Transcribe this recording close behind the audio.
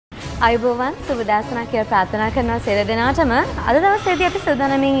අයබෝවන් සුබ දාසනා කියලා ප්‍රාර්ථනා කරනවා සියලු දෙනාටම. අද දවසේදී අපි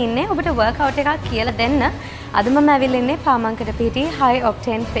සූදානම්ින් ඉන්නේ ඔබට වර්ක්අවුට් එකක් කියලා දෙන්න. අද මම ඇවිල්ලා ඉන්නේ පාමංකඩ පිහිටි High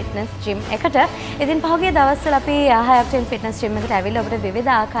Octane Fitness Gym එකට. ඉතින් පහුගිය දවස්වල අපි High Octane Fitness Gym එකට ඇවිල්ලා ඔබට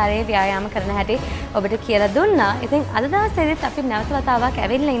විවිධ ආකාරයේ ව්‍යායාම කරන හැටි ඔබට කියලා දුන්නා. ඉතින් අද දවසේදීත් අපි නැවත වතාවක්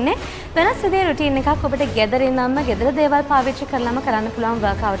ඇවිල්ලා ඉන්නේ වෙනස් විදිහේ රුටීන් එකක් ඔබට ගෙදර ඉඳන්ම ගෙදර දේවල් පාවිච්චි කරලාම කරන්න පුළුවන්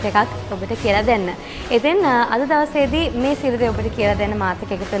වර්ක්අවුට් එකක් ඔබට කියලා දෙන්න. ඉතින් අද දවසේදී මේ සියලු දේ ඔබට කියලා දෙන්න මාත්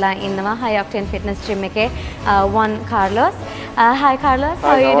එක්ක එකතු වෙලා ඉන්නවා High Octane Fitness Gym එකේ Juan Carlos. Hi Carlos,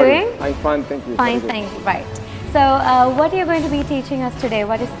 how are you doing? I'm fine, thank you. Fine, thank you. Right. So, what are you going to be teaching us today?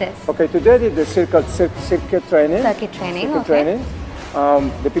 What is this? Okay, today is the circuit training. Circuit training. Circuit Okay. training.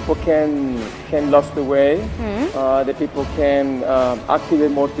 The people can lose the weight. The people can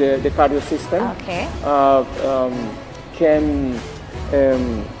activate more the cardio system. Okay. Can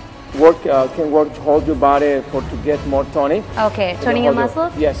work to hold your body to get more tonic. Okay, toning your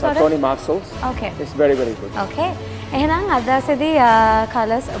muscles? Yes, toning muscles. Okay. It's very good. Okay. එහෙනම් අද දවසේදී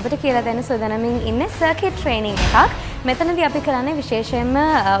colours ඔබට කියලා දෙන්න සූදානම්ින් ඉන්නේ circuit training එකක්. මෙතනදී අපි කරන්නේ විශේෂයෙන්ම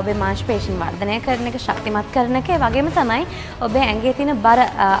ඔබේ මාංශ පේශීන් වර්ධනය කරන එක, ශක්තිමත් කරන එක, ඒ වගේම තමයි ඔබේ ඇඟේ තියෙන බර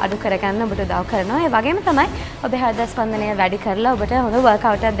අඩු කරගන්න ඔබට උදව් කරනවා. ඒ වගේම තමයි ඔබේ හෘද ස්පන්දනය වැඩි කරලා ඔබට හොඳ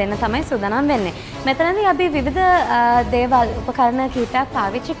වර්ක්අවුට් එකක් දෙන්න තමයි සූදානම් වෙන්නේ. මෙතනදී අපි විවිධ දේවල් උපකරණ කීපයක්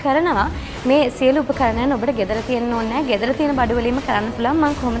පාවිච්චි කරනවා. මේ සියලු උපකරණයන් ඔබට ගෙදර තියෙන්න ඕනේ නැහැ. ගෙදර තියෙන බඩු වලින්ම කරන්න පුළුවන්.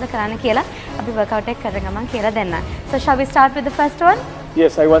 මම කොහොමද කරන්න කියලා අපි වර්ක්අවුට් එක කරන ගමන් කියලා දෙන්නම්. So shall we start with the first one?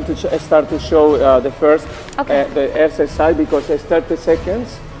 Yes, I want to start to show the first Okay. the exercise because it's 30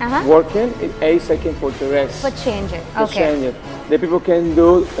 seconds working, 8 seconds for the rest. For change it. To Okay. change it. The people can do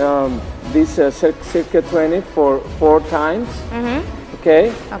this circuit training for 4 times. Okay.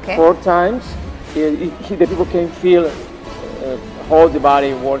 Okay. 4 times. The people can feel whole the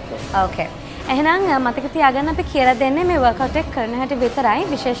body working. Okay. එහෙනම් මතක තියාගන්න අපි කියලා දෙන්නේ මේ workout එක කරන හැටි විතරයි.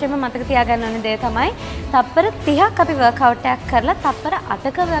 විශේෂයෙන්ම මතක තියාගන්න ඕනේ දේ තමයි තප්පර 30ක් අපි වර්ක්අවුට් එකක් කරලා තප්පර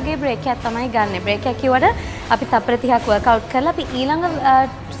 8ක වගේ බ්‍රේක් එකක් තමයි ගන්න. බ්‍රේක් එක කිව්වට අපි තප්පර 30ක් වර්ක්අවුට් කරලා අපි ඊළඟ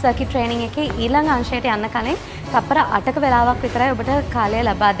සර්කිට් ට්‍රේනින් එකේ ඊළඟ අංශයට යන්න කලින් තප්පර 8ක වෙලාවක් විතරයි ඔබට කාලය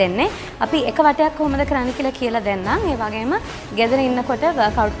ලබා දෙන්නේ. අපි එක වටයක් කොහොමද කරන්න කියලා දෙන්නම්. ඒ වගේම ගෙදර ඉන්නකොට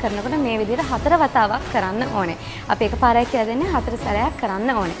වර්ක්අවුට් කරනකොට මේ විදිහට 4 වතාවක් කරන්න ඕනේ. අපි එකපාරයි කියලා දෙන්නේ 4 සැරයක් කරන්න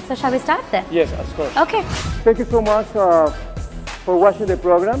ඕනේ. So shall we start then? Yes, of course. Okay. Thank you so much for watching the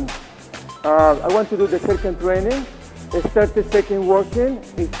program. I want to do the circuit training. It's 30 seconds working.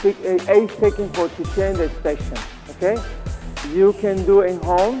 It's 8 seconds for to change the station. Okay. You can do it at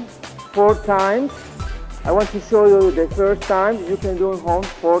home 4 times. I want to show you the first time. You can do it at home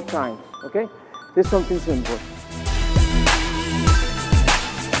 4 times. Okay. This is something simple.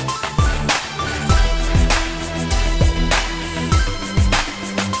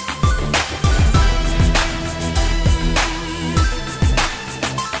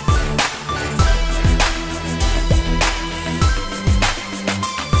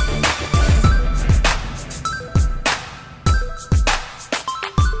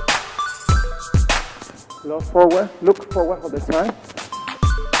 Look forward all the time.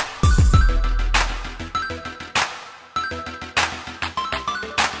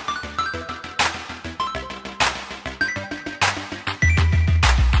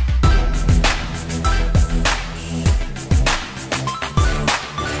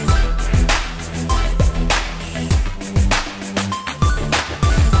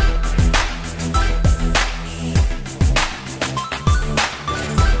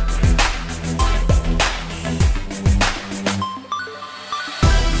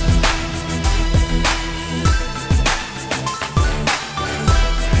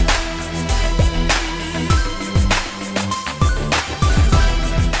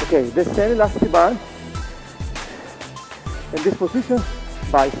 Okay, the same elastic band in this position,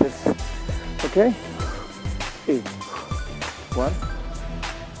 biceps. Okay, 8, 1.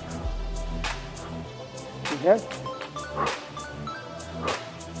 Inhale.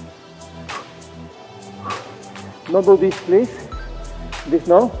 Not do this, please. This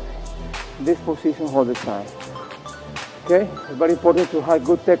no. This position all the time. Okay, it's very important to have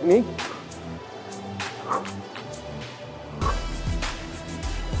good technique.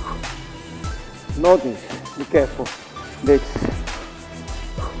 Notice, be careful. This.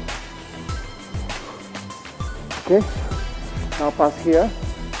 Okay. Now pass here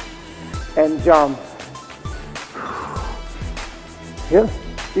and jump. Here,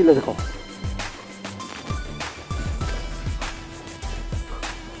 let's go.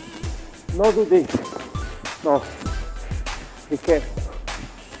 No do this. No. Be careful.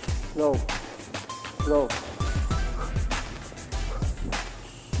 Slow. Slow.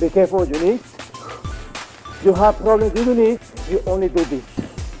 Be careful, you need. You have problems with your knees, you only do this.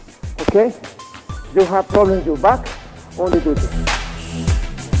 Okay? You have problems with your back, only do this.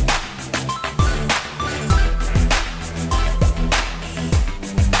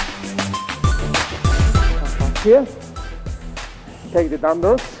 Here, take the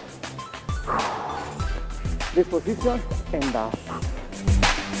dumbbells, this position, and down.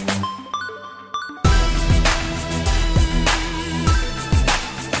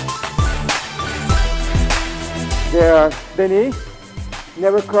 The knees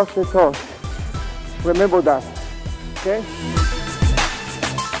never cross the toes. Remember that, okay?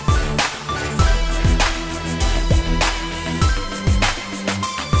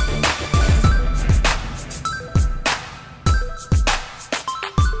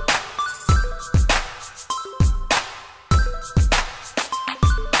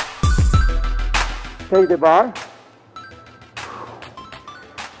 Take the bar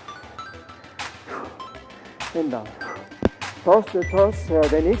and down. Toss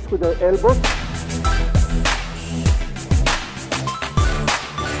the knees with the elbows.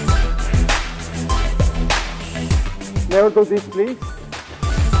 Never do this, please.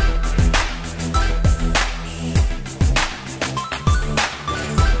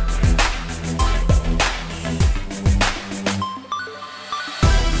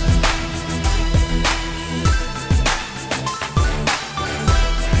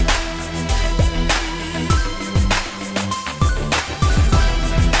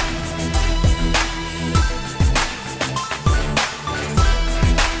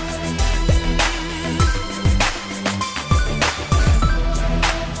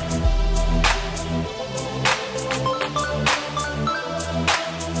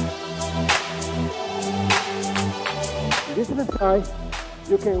 This exercise,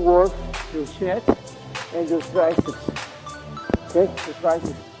 you can work your chest and your triceps. Okay, your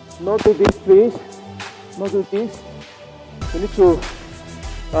triceps. Not do this, please. Not do this. You need to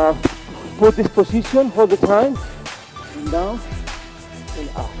put this position all the time. And down and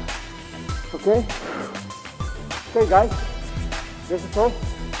up. Okay? Okay, guys. That's all.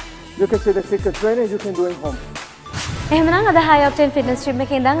 You can see the circuit training. You can do it home. එහෙමනම් අද high octane fitness gym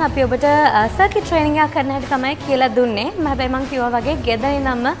එකේ ඉඳන් අපි ඔබට circuit training එකක් කරන්න හැටි තමයි කියලා දුන්නේ. හැබැයි මම කිව්වා වගේ ගෙදර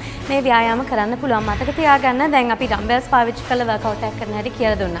ඉඳන්ම මේ ව්‍යායාම කරන්න පුළුවන්. මතක තියාගන්න දැන් අපි dumbbells පාවිච්චි කරලා workout එකක් කරන්න හැටි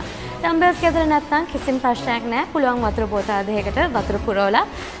කියලා දුන්නා. dumbbells ගෙදර නැත්නම් කිසිම ප්‍රශ්නයක් නැහැ. පුළුවන් වතුර බෝතල් දෙකකට වතුර පුරවලා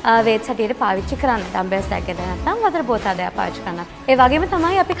weights හැටියට පාවිච්චි කරන්න. dumbbells එකක් ගෙදර නැත්නම් වතුර බෝතල් දෙකක් පාවිච්චි කරන්න. ඒ වගේම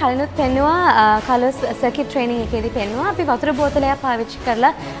තමයි අපි කලිනුත් පෙන්නුවා colors circuit training එකේදී පෙන්නුවා අපි වතුර බෝතලයක් පාවිච්චි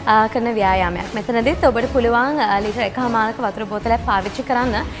කරලා කරන ව්‍යායාමයක්. මෙතනදිත් ඔබට පුළුවන් ලීටර් 1.5ක වතුර බෝතලයක් පාවිච්චි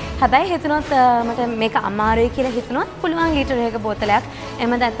කරන්න. හැබැයි හිතුනොත් මට මේක අමාරුයි කියලා හිතුනොත් පුළුවන් ලීටර් 1ක බෝතලයක්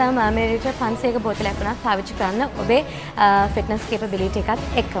එහෙම නැත්නම් මිලිලීටර් 500ක බෝතලයක් වුණත් පාවිච්චි කරන්න ඔබේ fitness capability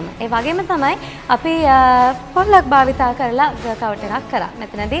එකත් එක්කම. ඒ වගේම තමයි අපි පොල්ලක් භාවිතා කරලා workout එකක් කරා.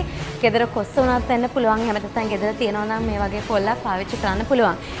 මෙතනදී ගෙදර කොස්ස උනත් වෙන්න පුළුවන්. එහෙම නැත්නම් ගෙදර තියෙනවා නම් මේ වගේ පොල්ලක් පාවිච්චි කරන්න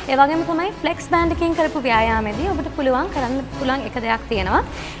පුළුවන්. ඒ වගේම තමයි flex band එකකින් කරපු ව්‍යායාමයේදී ඔබට පුළුවන් කරන්න පුළුවන් එක දෙයක් තියෙනවා.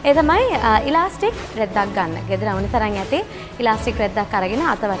 ඒ තමයි elastic රෙද්දක් ගන්න. ගෙදර වුණ තරම් ඇති elastic රෙද්දක් අරගෙන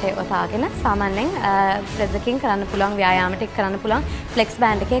අත වටේ ඔතාගෙන සාමාන්‍යයෙන් රෙද්දකින් කරන්න පුළුවන් ව්‍යායාම ටික කරන්න පුළුවන් flex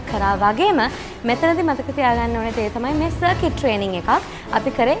band එකේ කරා වගේම මෙතනදී මතක තියාගන්න ඕනේ දේ තමයි මේ circuit training එකක්.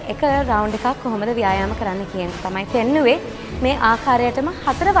 අපි කරේ එක රවුන්ඩ් එකක් කොහොමද ව්‍යායාම කරන්න කියන එක තමයි පෙන්නුවේ. මේ ආකාරයටම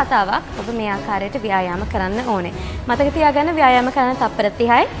 4 වතාවක් ඔබ මේ ආකාරයට ව්‍යායාම කරන්න ඕනේ. මතක තියාගන්න ව්‍යායාම කරන තප්පර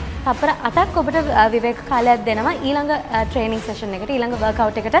 30යි. තප්පර 8ක් ඔබට විවේක කාලයක් දෙනවා ඊළඟ training session එකට ඊළඟ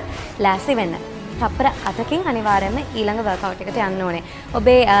workout එකට ලෑස්ති වෙන්න. තප්පර 8කින් අනිවාර්යයෙන්ම ඊළඟ workout එකට යන්න ඕනේ.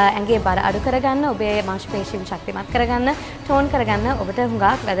 ඔබේ ඇඟේ බර අඩු කරගන්න, ඔබේ මාංශ පේශීන් ශක්තිමත් කරගන්න, tone කරගන්න ඔබට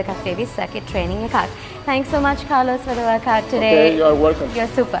හුඟක් වැදගත් වේවි circuit training එකක්. Thanks so much, Carlos, for the workout today. Okay, you are welcome. You're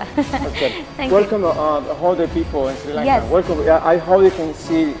super. Okay. Thank welcome you. All the people in Sri Lanka. Yes. Welcome. I hope you can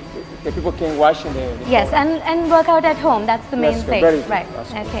see the people can watch in the Yes, and work out at home. That's the main Yes, thing. very good. Right.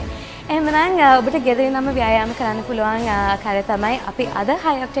 That's Okay. එහෙනම් ඔබට ගෙදර ඉඳන්ම ව්‍යායාම කරන්න පුළුවන් කාර්යය තමයි අපි අද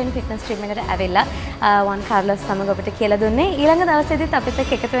high octane fitness gym එකට ඇවිල්ලා වන් කාර්ලොස් සමග ඔබට කියලා දුන්නේ. ඊළඟ දවසේදීත් අපිත්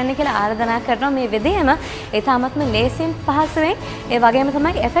එක්ක එකතු වෙන්න කියලා ආරාධනා කරනවා. මේ විදිහම ඒ තාමත්ම ලේසියෙන් පහසුවෙන් ඒ වගේම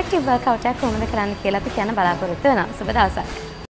තමයි effective workout එකක් කොහොමද කරන්න කියලා අපි කියන්න බලාපොරොත්තු වෙනවා. සුබ දවසක්.